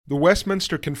The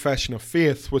Westminster Confession of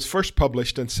Faith was first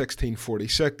published in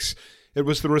 1646. It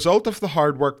was the result of the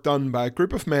hard work done by a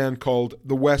group of men called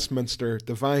the Westminster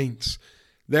Divines.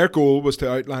 Their goal was to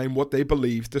outline what they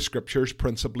believed the Scriptures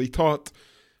principally taught,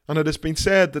 and it has been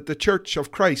said that the Church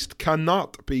of Christ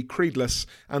cannot be creedless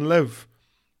and live.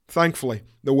 Thankfully,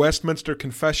 the Westminster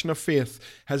Confession of Faith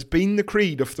has been the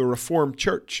creed of the Reformed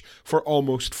Church for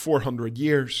almost 400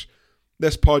 years.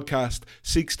 This podcast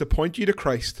seeks to point you to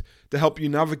Christ, to help you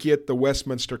navigate the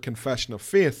Westminster Confession of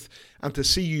Faith, and to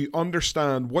see you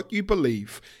understand what you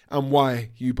believe and why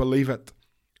you believe it.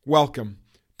 Welcome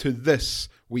to This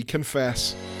We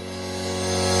Confess.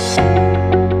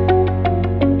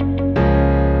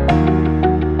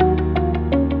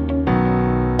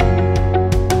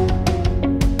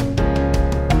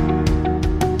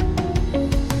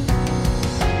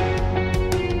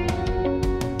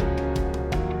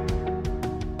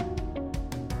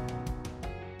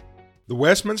 The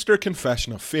Westminster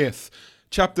Confession of Faith,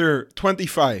 Chapter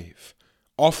 25,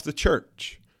 Of the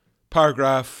Church,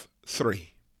 Paragraph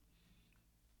 3.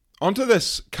 Unto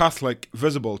this Catholic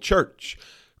visible Church,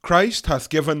 Christ hath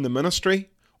given the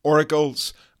ministry,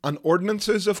 oracles, and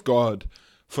ordinances of God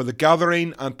for the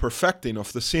gathering and perfecting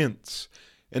of the saints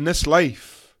in this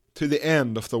life to the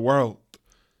end of the world,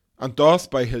 and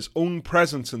doth by his own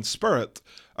presence and Spirit,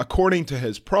 according to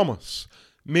his promise,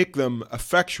 make them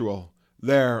effectual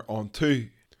thereunto.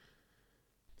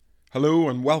 Hello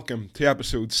and welcome to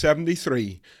episode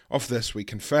 73 of This We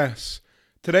Confess.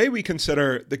 Today we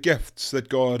consider the gifts that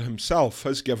God himself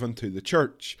has given to the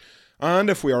church. And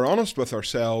if we are honest with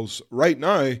ourselves right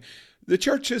now, the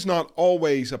church is not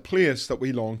always a place that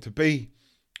we long to be.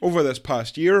 Over this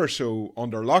past year or so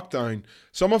under lockdown,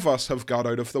 some of us have got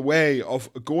out of the way of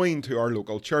going to our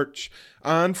local church,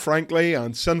 and frankly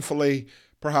and sinfully,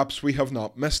 perhaps we have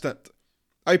not missed it.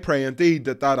 I pray indeed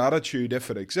that attitude,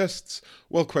 if it exists,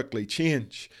 will quickly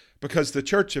change, because the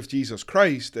Church of Jesus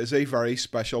Christ is a very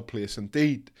special place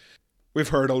indeed. We've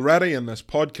heard already in this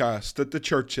podcast that the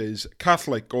Church is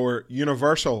Catholic or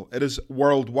universal. It is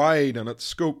worldwide in its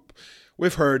scope.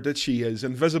 We've heard that she is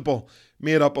invisible,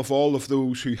 made up of all of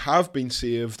those who have been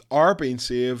saved, are being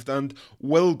saved, and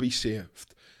will be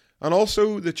saved. And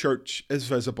also the Church is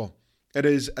visible. It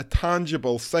is a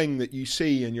tangible thing that you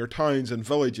see in your towns and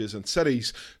villages and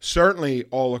cities, certainly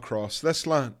all across this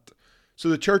land. So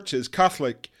the church is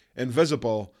Catholic,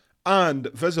 invisible, and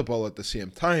visible at the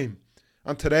same time.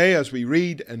 And today, as we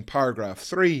read in paragraph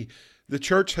 3, the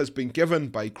church has been given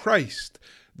by Christ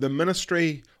the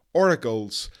ministry,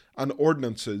 oracles, and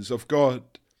ordinances of God.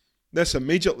 This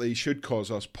immediately should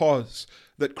cause us pause,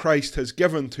 that Christ has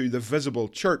given to the visible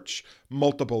church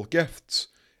multiple gifts.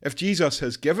 If Jesus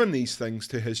has given these things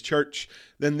to his church,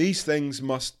 then these things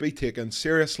must be taken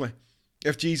seriously.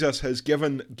 If Jesus has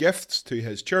given gifts to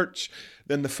his church,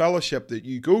 then the fellowship that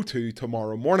you go to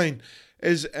tomorrow morning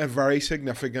is a very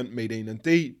significant meeting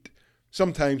indeed.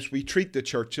 Sometimes we treat the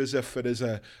church as if it is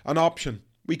an option.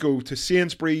 We go to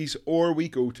Sainsbury's or we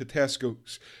go to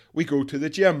Tesco's. We go to the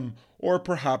gym, or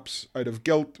perhaps out of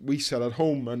guilt we sit at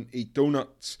home and eat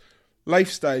donuts.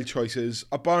 Lifestyle choices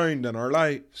abound in our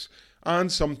lives.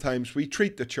 And sometimes we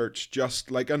treat the church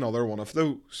just like another one of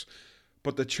those.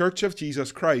 But the Church of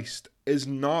Jesus Christ is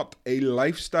not a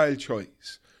lifestyle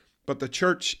choice, but the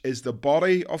church is the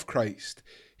body of Christ.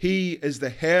 He is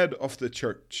the head of the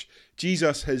church.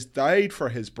 Jesus has died for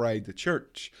his bride, the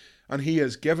church, and he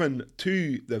has given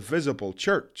to the visible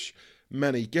church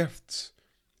many gifts.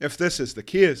 If this is the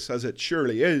case, as it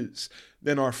surely is,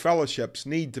 then our fellowships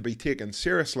need to be taken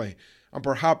seriously, and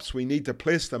perhaps we need to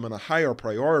place them in a higher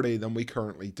priority than we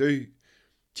currently do.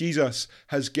 Jesus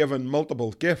has given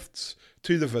multiple gifts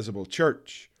to the visible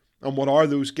church. And what are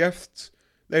those gifts?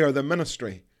 They are the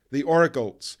ministry, the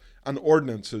oracles, and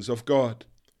ordinances of God.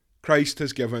 Christ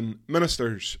has given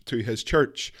ministers to his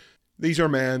church. These are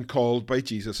men called by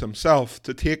Jesus himself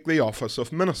to take the office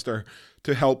of minister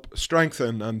to help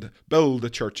strengthen and build the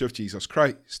Church of Jesus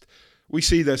Christ. We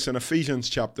see this in Ephesians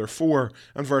chapter 4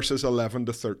 and verses 11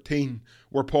 to 13,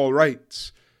 where Paul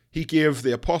writes, "He gave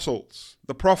the apostles,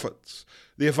 the prophets,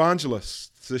 the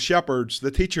evangelists, the shepherds, the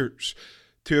teachers,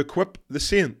 to equip the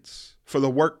saints for the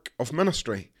work of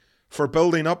ministry, for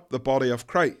building up the body of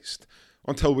Christ,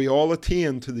 until we all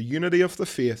attain to the unity of the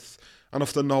faith and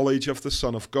of the knowledge of the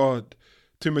Son of God,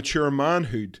 to mature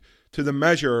manhood, to the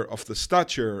measure of the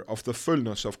stature of the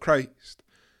fullness of Christ."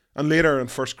 And later in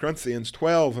 1 Corinthians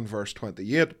 12 and verse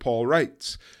 28, Paul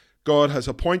writes, God has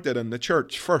appointed in the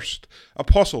church first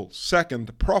apostles,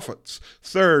 second prophets,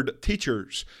 third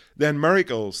teachers, then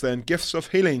miracles, then gifts of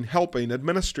healing, helping,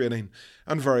 administrating,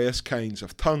 and various kinds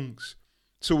of tongues.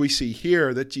 So we see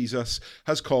here that Jesus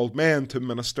has called men to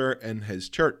minister in his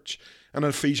church. And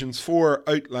Ephesians 4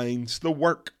 outlines the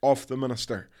work of the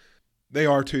minister. They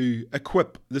are to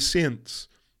equip the saints.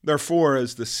 Therefore,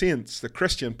 as the saints, the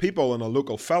Christian people in a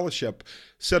local fellowship,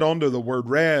 sit under the word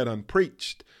read and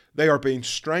preached, they are being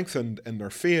strengthened in their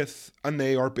faith, and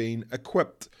they are being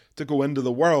equipped to go into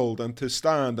the world and to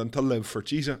stand and to live for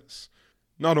Jesus.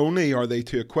 Not only are they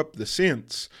to equip the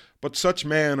saints, but such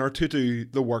men are to do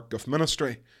the work of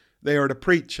ministry. They are to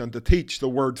preach and to teach the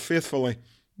word faithfully.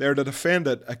 They are to defend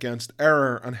it against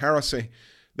error and heresy.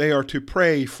 They are to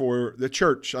pray for the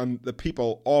church and the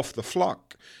people of the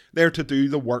flock. They are to do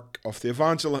the work of the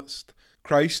evangelist.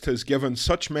 Christ has given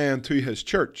such men to his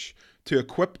church to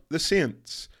equip the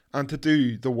saints and to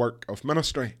do the work of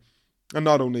ministry. And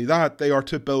not only that, they are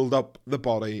to build up the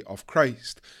body of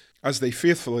Christ. As they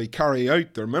faithfully carry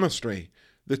out their ministry,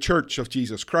 the church of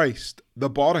Jesus Christ, the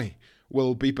body,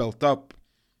 will be built up.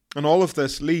 And all of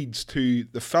this leads to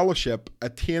the fellowship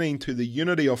attaining to the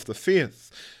unity of the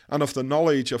faith and of the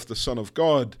knowledge of the Son of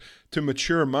God, to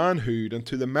mature manhood and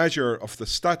to the measure of the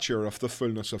stature of the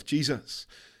fullness of Jesus.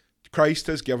 Christ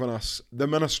has given us the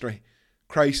ministry.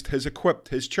 Christ has equipped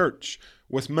his church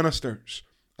with ministers.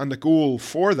 And the goal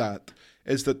for that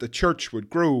is that the church would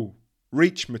grow,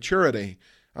 reach maturity,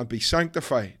 and be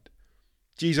sanctified.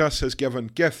 Jesus has given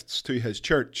gifts to his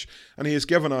church, and he has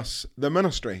given us the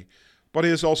ministry, but he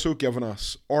has also given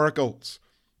us oracles.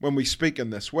 When we speak in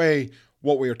this way,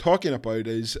 what we are talking about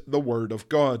is the Word of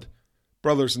God.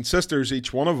 Brothers and sisters,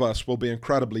 each one of us will be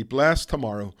incredibly blessed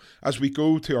tomorrow as we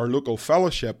go to our local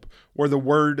fellowship where the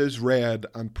Word is read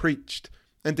and preached.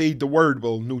 Indeed, the Word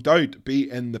will no doubt be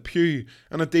in the pew,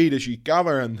 and indeed as you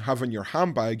gather and have in your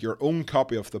handbag your own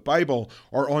copy of the Bible,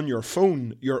 or on your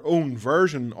phone your own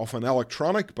version of an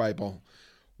electronic Bible,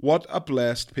 what a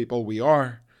blessed people we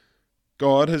are.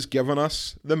 God has given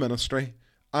us the ministry,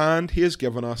 and he has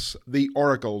given us the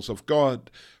oracles of God,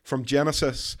 from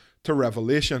Genesis to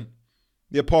Revelation.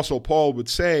 The Apostle Paul would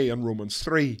say in Romans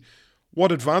 3,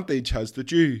 "What advantage has the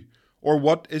Jew, or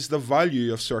what is the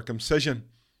value of circumcision?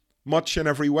 Much in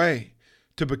every way.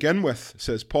 To begin with,"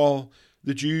 says Paul,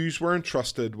 "the Jews were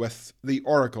entrusted with the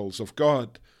oracles of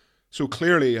God." So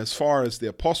clearly, as far as the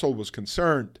apostle was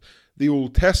concerned, the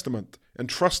Old Testament,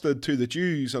 entrusted to the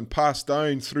Jews and passed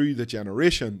down through the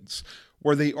generations,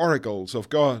 were the oracles of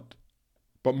God.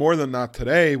 But more than that,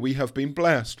 today we have been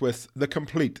blessed with the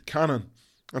complete canon.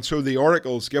 And so the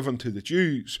oracles given to the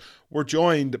Jews were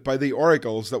joined by the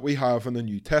oracles that we have in the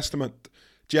New Testament.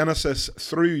 Genesis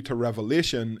through to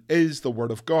Revelation is the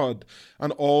Word of God,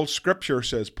 and all Scripture,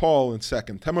 says Paul in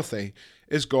 2 Timothy,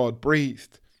 is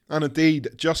God-breathed. And indeed,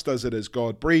 just as it is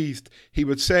God-breathed, he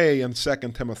would say in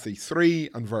 2 Timothy 3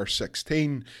 and verse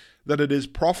 16, that it is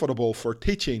profitable for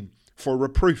teaching, for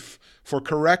reproof, for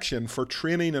correction, for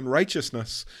training in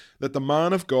righteousness, that the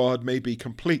man of God may be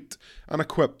complete and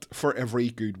equipped for every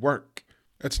good work.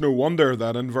 It's no wonder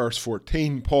that in verse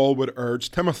 14, Paul would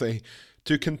urge Timothy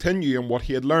to continue in what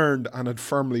he had learned and had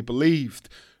firmly believed,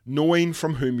 knowing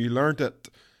from whom you learned it,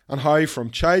 and how from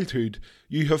childhood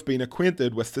you have been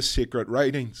acquainted with the sacred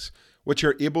writings, which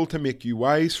are able to make you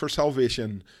wise for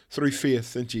salvation through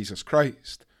faith in Jesus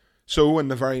Christ. So in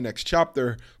the very next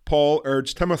chapter, Paul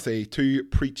urged Timothy to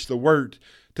preach the word,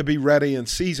 to be ready in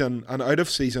season and out of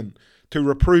season, to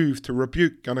reprove, to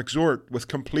rebuke, and exhort with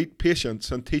complete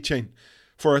patience and teaching.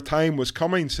 For a time was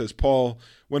coming, says Paul,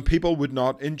 when people would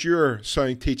not endure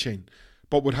sound teaching,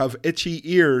 but would have itchy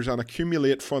ears and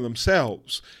accumulate for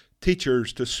themselves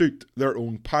teachers to suit their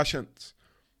own passions.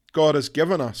 God has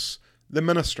given us the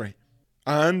ministry,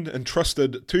 and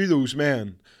entrusted to those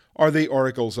men are the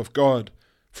oracles of God,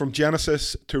 from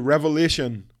Genesis to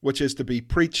Revelation, which is to be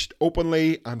preached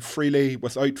openly and freely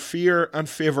without fear and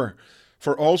favour,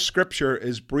 for all Scripture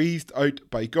is breathed out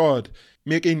by God,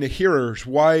 making the hearers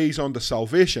wise unto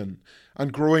salvation,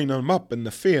 and growing them up in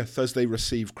the faith as they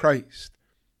receive Christ.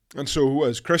 And so,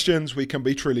 as Christians, we can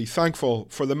be truly thankful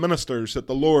for the ministers that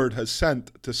the Lord has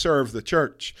sent to serve the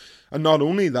church. And not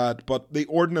only that, but the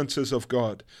ordinances of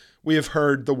God. We have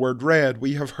heard the word read,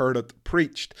 we have heard it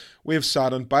preached, we have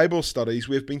sat in Bible studies,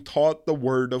 we have been taught the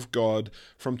word of God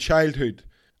from childhood.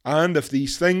 And if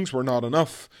these things were not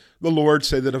enough, the Lord,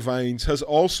 say the divines, has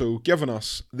also given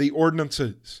us the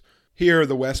ordinances. Here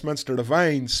the Westminster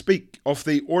divines speak of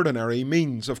the ordinary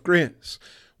means of grace.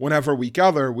 Whenever we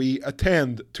gather, we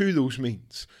attend to those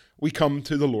means. We come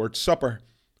to the Lord's Supper.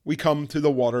 We come to the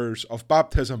waters of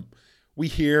baptism. We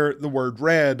hear the word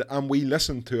read and we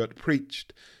listen to it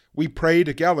preached. We pray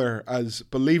together as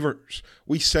believers.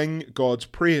 We sing God's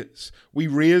praise. We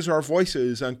raise our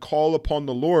voices and call upon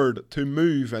the Lord to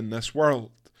move in this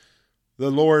world. The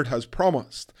Lord has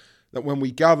promised that when we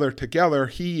gather together,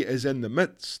 He is in the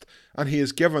midst, and He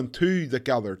has given to the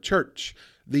gathered church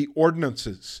the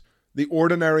ordinances, the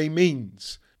ordinary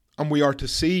means, and we are to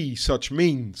see such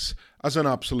means as an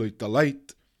absolute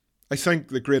delight. I think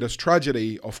the greatest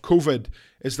tragedy of COVID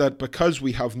is that because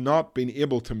we have not been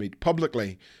able to meet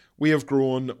publicly, we have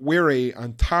grown weary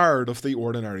and tired of the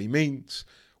ordinary means.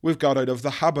 We've got out of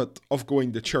the habit of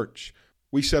going to church.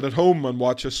 We sit at home and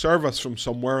watch a service from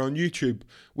somewhere on YouTube.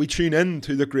 We tune in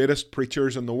to the greatest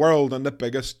preachers in the world and the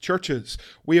biggest churches.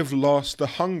 We have lost the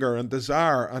hunger and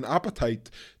desire and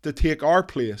appetite to take our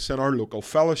place in our local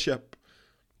fellowship.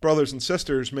 Brothers and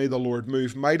sisters, may the Lord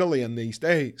move mightily in these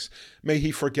days. May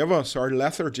He forgive us our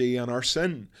lethargy and our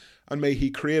sin, and may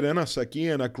He create in us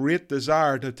again a great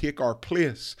desire to take our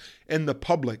place in the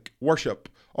public worship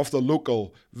of the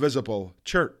local visible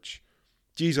church.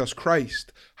 Jesus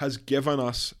Christ has given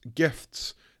us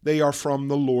gifts. They are from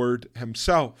the Lord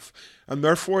Himself, and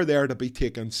therefore they are to be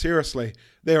taken seriously.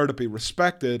 They are to be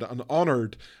respected and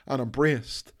honoured and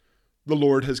embraced. The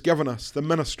Lord has given us the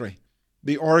ministry,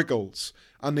 the oracles,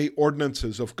 and the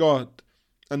ordinances of God,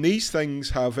 and these things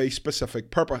have a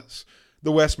specific purpose.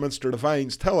 The Westminster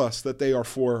Divines tell us that they are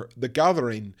for the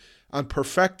gathering and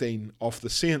perfecting of the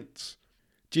saints.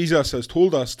 Jesus has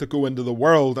told us to go into the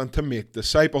world and to make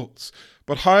disciples.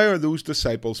 But how are those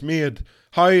disciples made?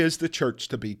 How is the church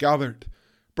to be gathered?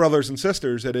 Brothers and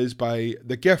sisters, it is by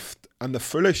the gift and the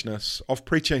foolishness of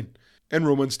preaching. In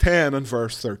Romans 10 and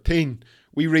verse 13,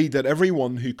 we read that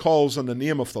everyone who calls on the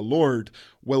name of the Lord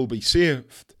will be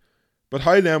saved. But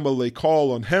how then will they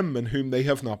call on Him in whom they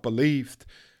have not believed?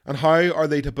 And how are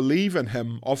they to believe in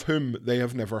Him of whom they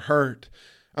have never heard?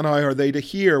 And how are they to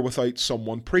hear without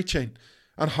someone preaching?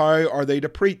 And how are they to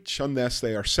preach unless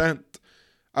they are sent?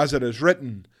 As it is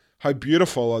written, how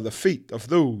beautiful are the feet of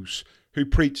those who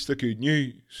preach the good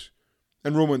news.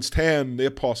 In Romans 10, the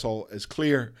apostle is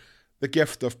clear. The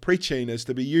gift of preaching is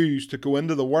to be used to go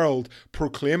into the world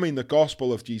proclaiming the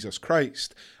gospel of Jesus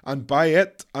Christ, and by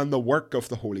it and the work of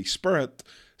the Holy Spirit,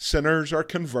 sinners are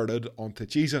converted unto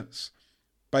Jesus.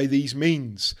 By these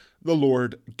means, the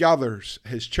Lord gathers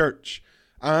His church.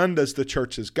 And as the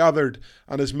church is gathered,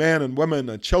 and as men and women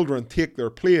and children take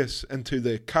their place into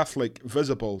the Catholic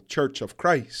visible Church of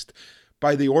Christ,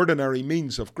 by the ordinary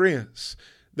means of grace,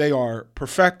 they are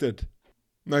perfected.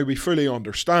 Now we fully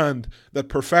understand that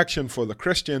perfection for the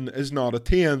Christian is not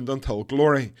attained until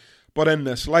glory, but in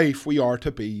this life we are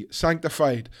to be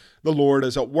sanctified. The Lord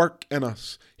is at work in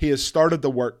us. He has started the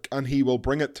work, and He will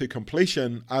bring it to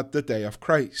completion at the day of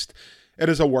Christ. It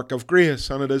is a work of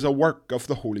grace, and it is a work of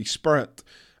the Holy Spirit.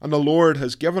 And the Lord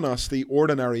has given us the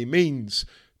ordinary means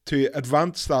to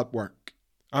advance that work.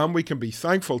 And we can be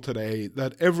thankful today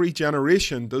that every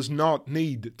generation does not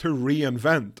need to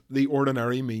reinvent the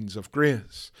ordinary means of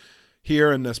grace.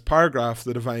 Here in this paragraph,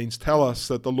 the Divines tell us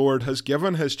that the Lord has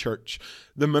given His church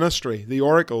the ministry, the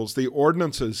oracles, the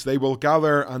ordinances. They will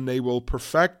gather and they will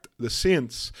perfect the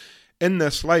saints in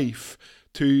this life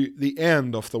to the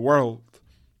end of the world.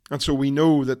 And so we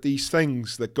know that these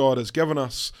things that God has given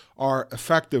us are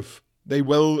effective. They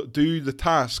will do the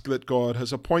task that God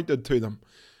has appointed to them.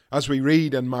 As we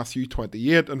read in Matthew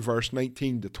 28 and verse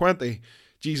 19 to 20,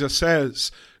 Jesus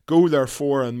says, "Go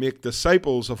therefore and make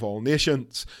disciples of all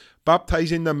nations,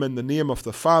 baptizing them in the name of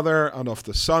the Father and of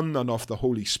the Son and of the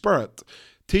Holy Spirit,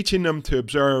 teaching them to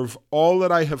observe all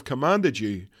that I have commanded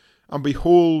you. And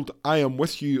behold, I am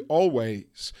with you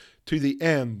always to the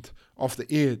end of the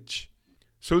age."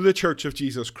 So the Church of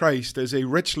Jesus Christ is a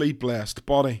richly blessed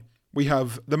body. We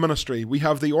have the ministry, we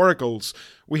have the oracles,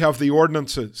 we have the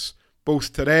ordinances,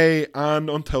 both today and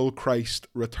until Christ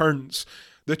returns.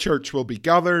 The church will be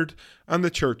gathered and the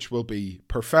church will be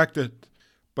perfected.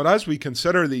 But as we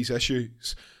consider these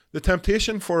issues, the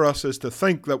temptation for us is to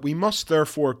think that we must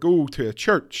therefore go to a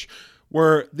church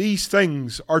where these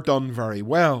things are done very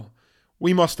well.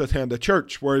 We must attend a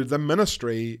church where the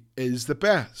ministry is the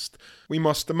best. We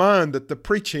must demand that the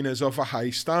preaching is of a high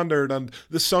standard and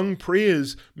the sung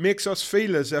praise makes us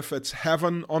feel as if it's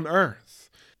heaven on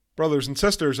earth. Brothers and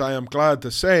sisters, I am glad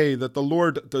to say that the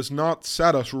Lord does not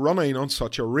set us running on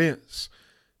such a race.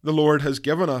 The Lord has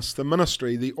given us the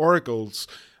ministry, the oracles,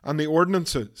 and the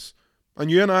ordinances. And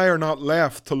you and I are not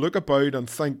left to look about and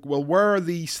think, well, where are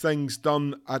these things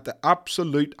done at the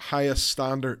absolute highest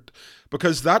standard?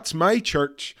 Because that's my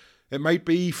church. It might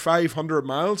be 500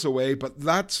 miles away, but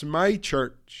that's my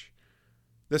church.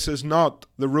 This is not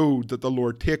the road that the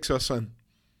Lord takes us in.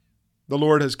 The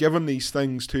Lord has given these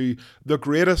things to the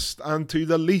greatest and to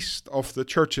the least of the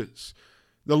churches.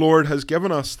 The Lord has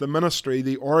given us the ministry,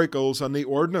 the oracles, and the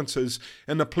ordinances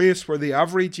in a place where the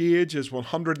average age is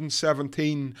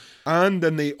 117, and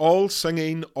in the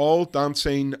all-singing,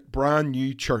 all-dancing, brand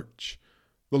new church.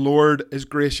 The Lord is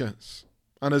gracious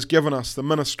and has given us the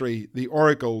ministry, the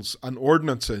oracles, and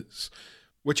ordinances,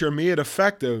 which are made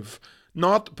effective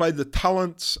not by the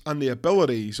talents and the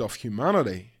abilities of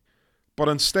humanity, but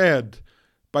instead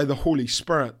by the Holy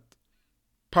Spirit.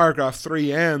 Paragraph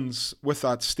 3 ends with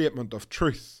that statement of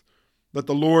truth, that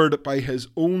the Lord, by his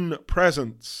own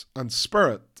presence and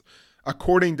Spirit,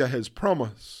 according to his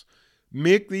promise,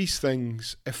 make these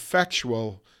things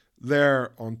effectual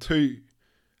thereunto.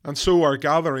 And so our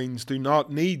gatherings do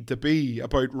not need to be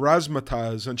about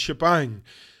razzmatazz and shebang.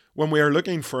 When we are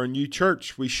looking for a new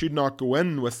church, we should not go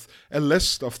in with a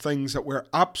list of things that we're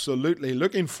absolutely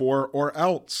looking for, or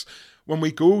else when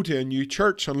we go to a new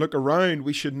church and look around,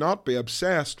 we should not be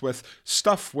obsessed with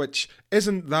stuff which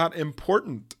isn't that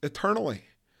important eternally.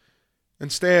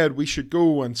 Instead, we should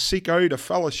go and seek out a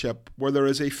fellowship where there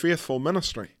is a faithful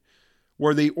ministry,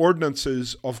 where the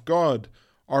ordinances of God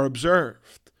are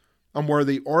observed, and where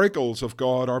the oracles of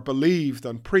God are believed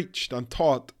and preached and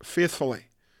taught faithfully.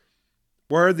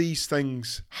 Where these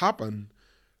things happen,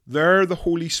 there the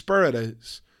Holy Spirit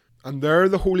is, and there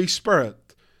the Holy Spirit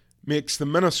makes the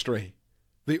ministry,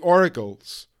 the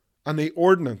oracles, and the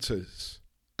ordinances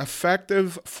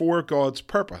effective for God's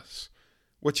purpose,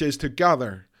 which is to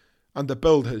gather and to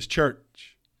build his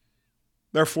church.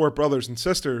 Therefore, brothers and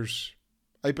sisters,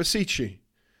 I beseech you,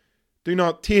 do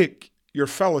not take your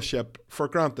fellowship for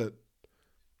granted.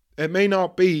 It may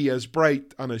not be as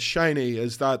bright and as shiny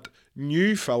as that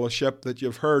new fellowship that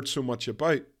you've heard so much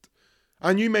about,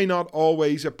 and you may not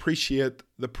always appreciate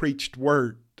the preached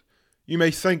word. You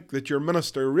may think that your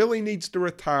minister really needs to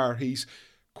retire. He's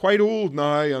quite old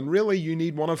now, and really you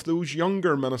need one of those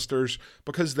younger ministers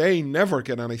because they never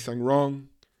get anything wrong.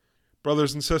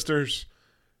 Brothers and sisters,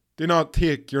 do not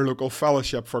take your local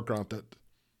fellowship for granted.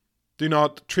 Do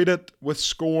not treat it with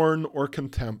scorn or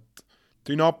contempt.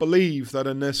 Do not believe that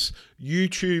in this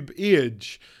YouTube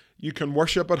age you can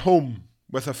worship at home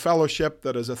with a fellowship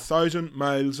that is 1,000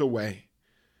 miles away.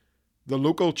 The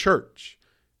local church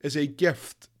is a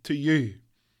gift to you.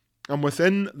 And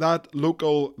within that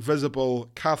local visible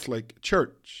Catholic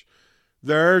church,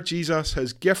 there Jesus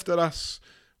has gifted us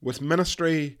with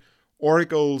ministry,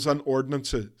 oracles, and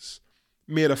ordinances,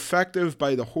 made effective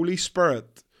by the Holy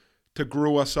Spirit to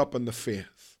grow us up in the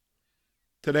faith.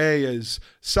 Today is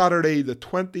Saturday, the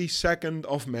 22nd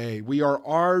of May. We are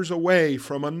hours away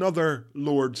from another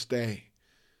Lord's Day.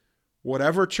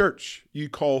 Whatever church you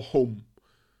call home,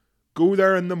 go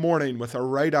there in the morning with a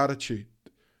right attitude.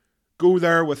 Go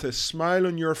there with a smile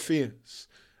on your face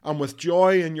and with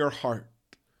joy in your heart,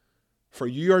 for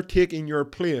you are taking your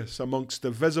place amongst the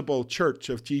visible church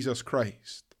of Jesus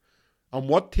Christ. And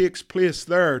what takes place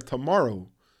there tomorrow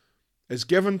is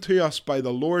given to us by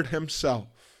the Lord himself,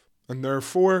 and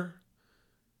therefore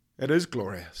it is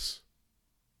glorious.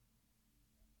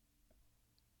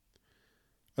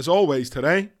 As always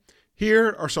today,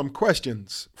 here are some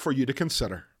questions for you to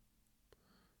consider.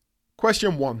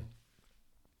 Question 1.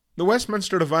 The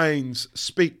Westminster Divines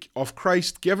speak of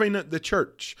Christ giving the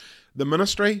church the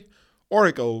ministry,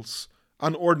 oracles,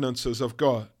 and ordinances of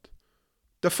God.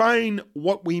 Define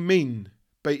what we mean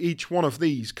by each one of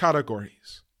these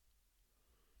categories.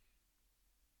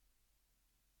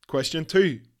 Question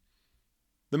 2.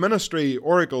 The ministry,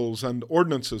 oracles, and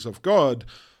ordinances of God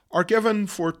are given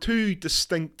for two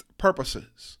distinct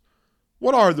purposes.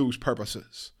 What are those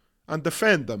purposes? And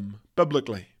defend them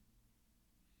biblically.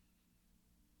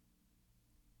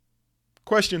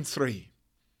 Question 3.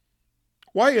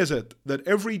 Why is it that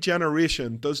every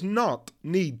generation does not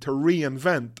need to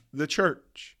reinvent the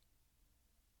church?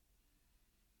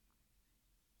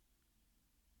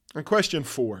 And question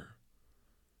 4.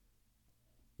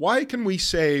 Why can we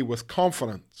say with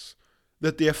confidence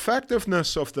that the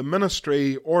effectiveness of the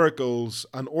ministry, oracles,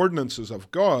 and ordinances of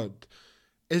God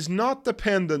is not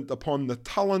dependent upon the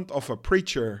talent of a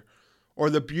preacher or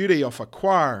the beauty of a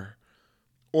choir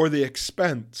or the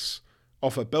expense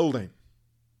of a building?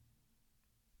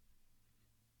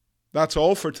 That's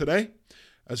all for today.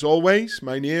 As always,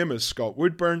 my name is Scott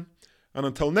Woodburn, and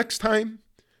until next time,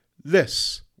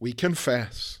 this we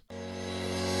confess.